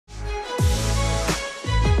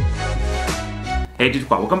Hey G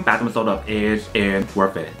Squad, welcome back to episode of Is It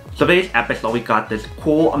Worth It? So today's episode we got this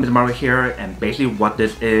cool model here, and basically what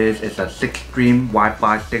this is a 6-stream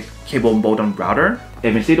Wi-Fi 6 cable modem router.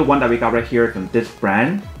 And you can see the one that we got right here is from this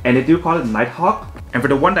brand, and they do call it Nighthawk. And for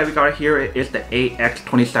the one that we got right here, it is the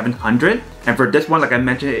AX2700. And for this one, like I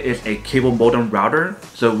mentioned, it is a cable modem router,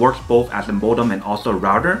 so it works both as a modem and also a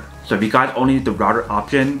router. So if you guys only need the router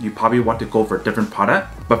option, you probably want to go for a different product.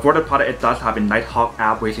 But for the product, it does have a Nighthawk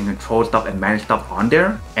app where you can control stuff and manage stuff on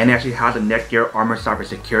there. And it actually has a Netgear Armor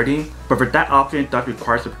cybersecurity. But for that option, it does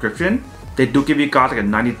require subscription. They do give you guys like a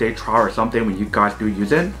 90-day trial or something when you guys do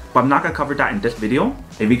use it. But I'm not going to cover that in this video.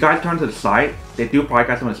 If you guys turn to the side, they do probably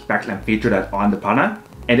got some of the specs and features that's on the product.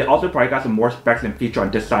 And they also probably got some more specs and features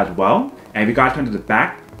on this side as well. And if you guys turn to the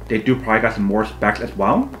back, they do probably got some more specs as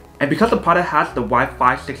well. And because the product has the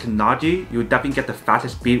Wi-Fi 6 technology, you'll definitely get the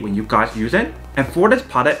fastest speed when you guys use it. And for this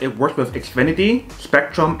product, it works with Xfinity,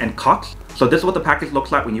 Spectrum, and Cox. So this is what the package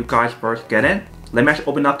looks like when you guys first get it. Let me actually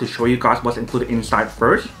open up to show you guys what's included inside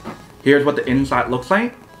first. Here's what the inside looks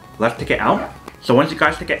like. Let's take it out. So once you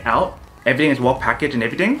guys take it out, everything is well packaged and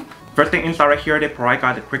everything. First thing inside right here, they provide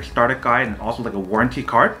guys a quick starter guide and also like a warranty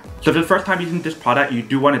card. So if it's the first time using this product, you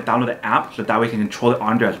do want to download the app so that way you can control it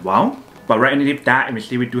on there as well. But right underneath that, you can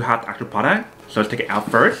see we do have the actual product. So let's take it out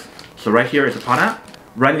first. So right here is the product.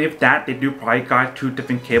 Right underneath that, they do provide guys 2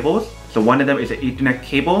 different cables. So one of them is an Ethernet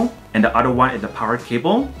cable and the other one is a power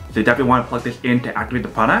cable. So you definitely want to plug this in to activate the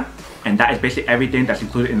product. And that is basically everything that's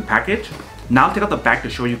included in the package. Now I'll take out the back to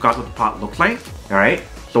show you guys what the product looks like. Alright,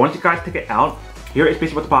 so once you guys take it out, here is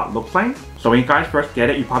basically what the product looks like. So when you guys first get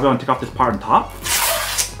it, you probably want to take off this part on top.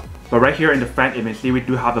 But right here in the front, you can see we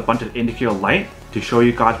do have a bunch of indicator light to show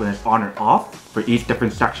you guys when it's on or off for each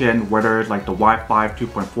different section, whether it's like the Wi-Fi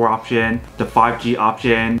 2.4 option, the 5G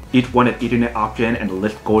option, each one is Ethernet option, and the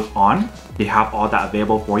list goes on. They have all that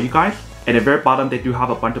available for you guys. At the very bottom, they do have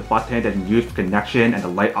a bunch of buttons that you can use for connection and the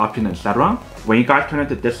light option, etc. When you guys turn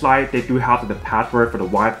into this slide, they do have the password for the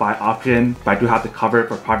Wi-Fi option, but I do have to cover it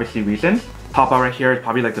for privacy reasons. Top out right here is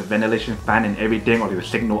probably like the ventilation fan and everything, or the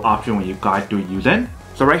signal option when you guys do use it.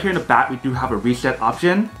 So right here in the back, we do have a reset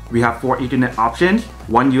option. We have 4 Ethernet options,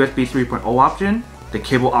 1 USB 3.0 option, the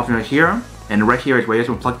cable option right here, and right here is where you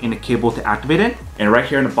just plug in the cable to activate it. And right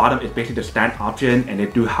here in the bottom is basically the stand option, and they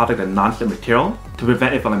do have like the non-slip material to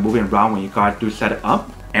prevent it from like moving around when you guys do set it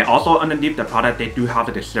up. And also underneath the product, they do have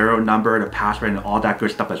like the serial number, the password, and all that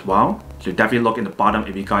good stuff as well. So definitely look in the bottom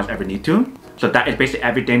if you guys ever need to. So that is basically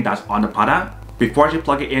everything that's on the product. Before I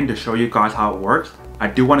plug it in to show you guys how it works, I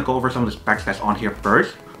do want to go over some of the specs that's on here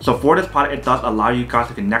first. So for this product, it does allow you guys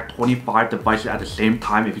to connect 25 devices at the same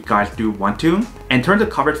time if you guys do want to. In terms of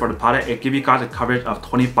coverage for the product, it gives you guys a coverage of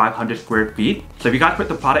 2,500 square feet. So if you guys put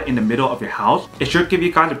the product in the middle of your house, it should give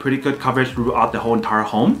you guys a pretty good coverage throughout the whole entire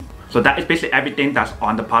home. So that is basically everything that's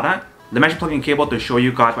on the product. Let me actually plug in cable to show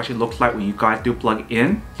you guys what it looks like when you guys do plug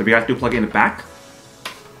in. So if you guys do plug in the back,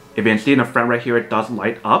 if you can see in the front right here, it does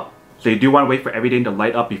light up. So you do want to wait for everything to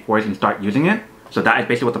light up before you can start using it. So that is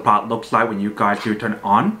basically what the product looks like when you guys do turn it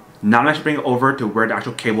on. Now let's bring it over to where the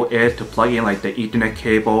actual cable is to plug in like the Ethernet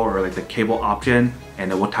cable or like the cable option,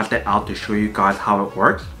 and then we'll test it out to show you guys how it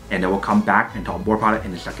works, and then we'll come back and talk more about it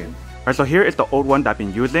in a second. Alright, so here is the old one that I've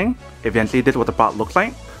been using. If you can see, this is what the product looks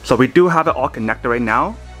like. So we do have it all connected right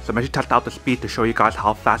now. So I'm going to test out the speed to show you guys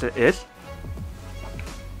how fast it is.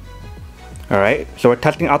 Alright, so we're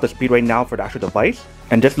testing out the speed right now for the actual device.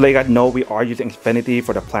 And just to let you guys know, we are using Xfinity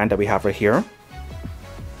for the plan that we have right here.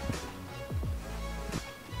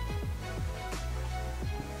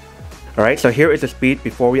 Alright, so here is the speed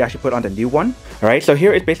before we actually put on the new one. Alright, so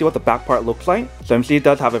here is basically what the back part looks like. So MC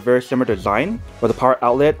does have a very similar design with the power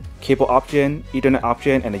outlet, cable option, Ethernet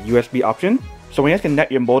option, and a USB option. So when you guys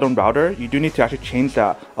connect your modem router, you do need to actually change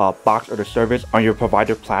the box or the service on your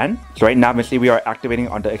provider plan. So right now, MC, we are activating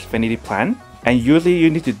on the Xfinity plan. And usually you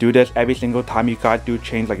need to do this every single time you guys do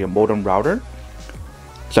change like your modem router.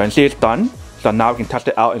 So you can see it's done. So now we can test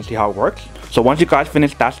it out and see how it works. So once you guys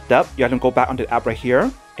finish that step, you guys can go back onto the app right here.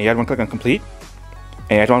 And you guys want to click on complete.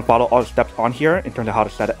 And you guys want to follow all the steps on here in terms of how to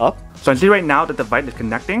set it up. So you can see right now the device is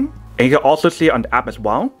connecting. And you can also see it on the app as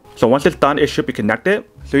well. So once it's done, it should be connected.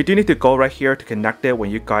 So you do need to go right here to connect it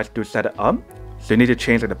when you guys do set it up. So you need to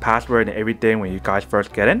change like the password and everything when you guys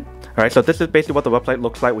first get in. Alright, so this is basically what the website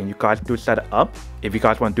looks like when you guys do set it up. If you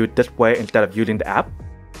guys want to do it this way instead of using the app.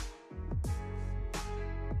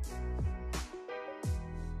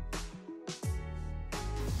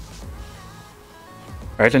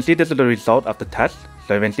 Alright, so you can see this is the result of the test.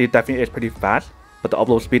 So you can see it definitely is pretty fast, but the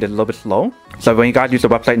upload speed is a little bit slow. So when you guys use the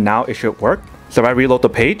website now, it should work. So if I reload the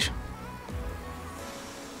page,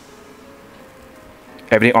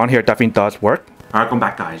 everything on here definitely does work. Alright, come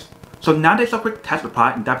back guys. So now there's a quick test of the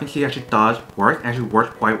product and definitely actually does work and actually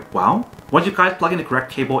works quite well. Once you guys plug in the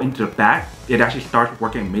correct cable into the back, it actually starts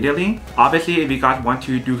working immediately. Obviously, if you guys want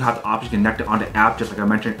to, you do have the option to connect it on the app just like I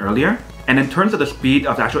mentioned earlier. And in terms of the speed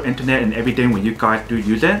of the actual internet and everything when you guys do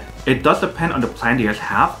use it, it does depend on the plan you guys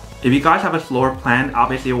have. If you guys have a slower plan,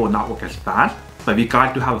 obviously it will not work as fast. But if you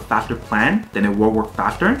guys do have a faster plan, then it will work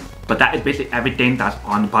faster. But that is basically everything that's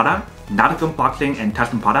on the product. Now the unboxing and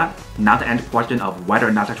testing product, now to answer the question of whether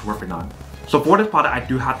or not that's worth it or not. So for this product, I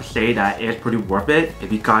do have to say that it is pretty worth it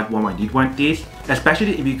if you guys want or need one of these.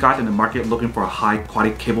 Especially if you guys in the market looking for a high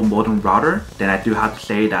quality cable modem router, then I do have to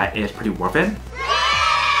say that it is pretty worth it.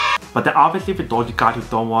 But then obviously for those of you guys who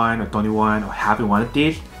don't want or don't need one or haven't one of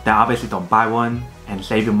these, then obviously don't buy one and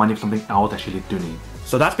save your money for something else that you really do need.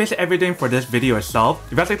 So that's basically everything for this video itself.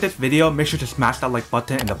 If you guys like this video, make sure to smash that like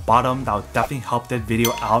button in the bottom. That will definitely help this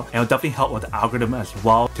video out and it will definitely help with the algorithm as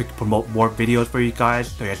well to promote more videos for you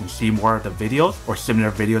guys so you guys can see more of the videos or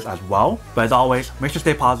similar videos as well. But as always, make sure to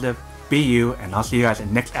stay positive, be you, and I'll see you guys in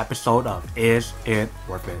the next episode of Is It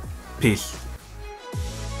Worth It? Peace.